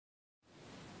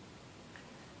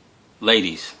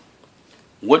Ladies,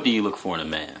 what do you look for in a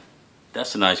man?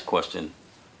 That's a nice question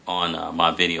on my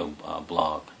video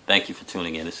blog. Thank you for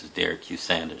tuning in. This is Derek Q.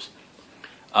 Sanders.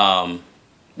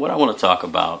 What I want to talk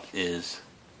about is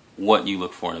what you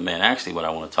look for in a man. Actually, what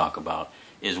I want to talk about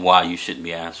is why you shouldn't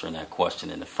be answering that question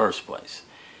in the first place.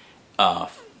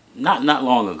 Not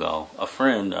long ago, a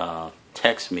friend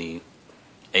texted me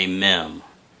a meme.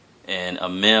 And a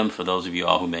meme, for those of you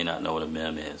all who may not know what a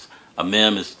meme is, a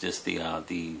meme is just the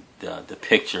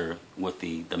picture with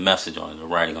the message on it, the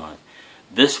writing on it.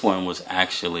 This one was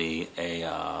actually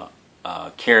a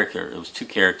character. It was two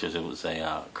characters. It was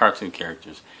a cartoon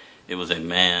characters. It was a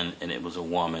man and it was a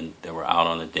woman. They were out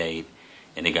on a date,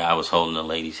 and the guy was holding the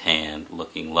lady's hand,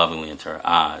 looking lovingly into her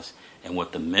eyes. And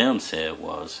what the meme said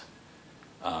was,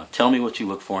 "Tell me what you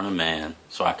look for in a man,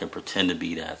 so I can pretend to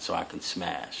be that, so I can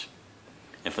smash."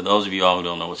 And for those of you all who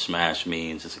don't know what smash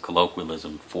means, it's a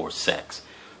colloquialism for sex.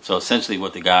 So essentially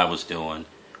what the guy was doing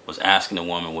was asking the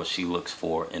woman what she looks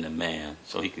for in a man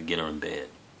so he could get her in bed.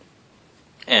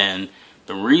 And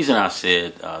the reason I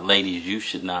said, ladies, you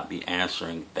should not be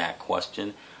answering that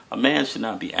question. A man should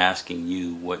not be asking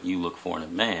you what you look for in a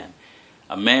man.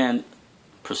 A man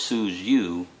pursues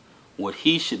you. What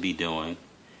he should be doing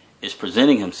is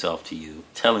presenting himself to you,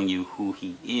 telling you who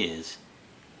he is,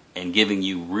 and giving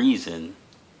you reason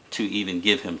to even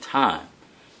give him time.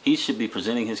 He should be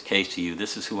presenting his case to you.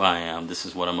 This is who I am. This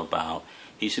is what I'm about.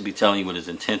 He should be telling you what his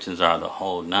intentions are, the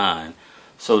whole nine,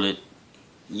 so that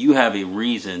you have a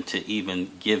reason to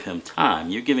even give him time.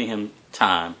 You're giving him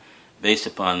time based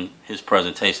upon his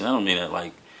presentation. I don't mean that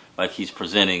like he's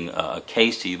presenting a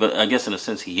case to you, but I guess in a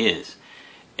sense he is.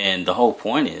 And the whole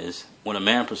point is, when a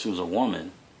man pursues a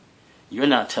woman, you're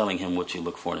not telling him what you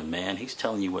look for in a man. He's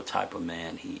telling you what type of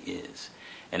man he is.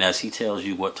 And as he tells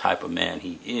you what type of man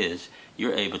he is,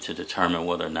 you're able to determine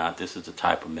whether or not this is the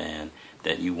type of man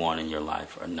that you want in your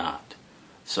life or not.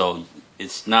 So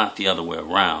it's not the other way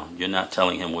around. You're not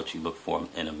telling him what you look for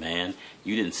in a man.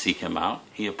 You didn't seek him out.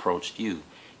 He approached you.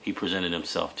 He presented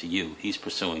himself to you. He's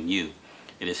pursuing you.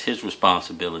 It is his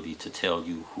responsibility to tell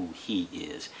you who he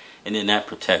is. And then that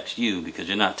protects you, because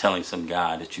you're not telling some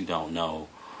guy that you don't know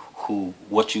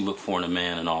what you look for in a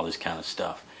man and all this kind of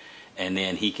stuff. And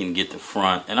then he can get the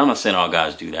front. And I'm not saying all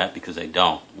guys do that, because they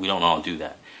don't. We don't all do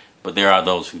that. But there are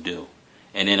those who do.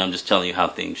 And then I'm just telling you how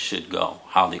things should go,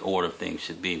 how the order of things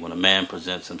should be. When a man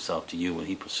presents himself to you, when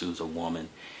he pursues a woman,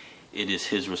 it is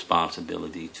his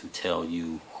responsibility to tell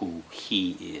you who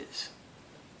he is.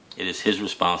 It is his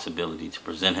responsibility to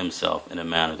present himself in a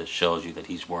manner that shows you that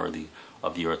he's worthy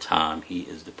of your time. He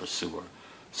is the pursuer.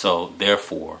 So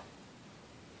therefore,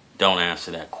 don't answer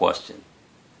that question.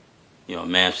 You know, a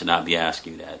man should not be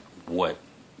asking you that, what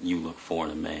you look for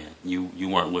in a man. You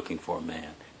weren't looking for a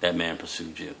man. That man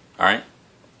pursued you. All right?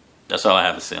 That's all I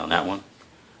have to say on that one.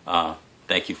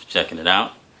 Thank you for checking it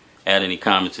out. Add any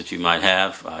comments that you might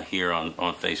have here on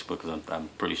Facebook, because I'm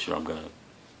pretty sure I'm going to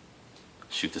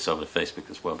shoot this over to Facebook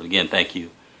as well. But again, thank you.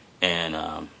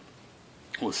 And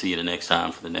we'll see you the next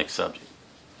time for the next subject.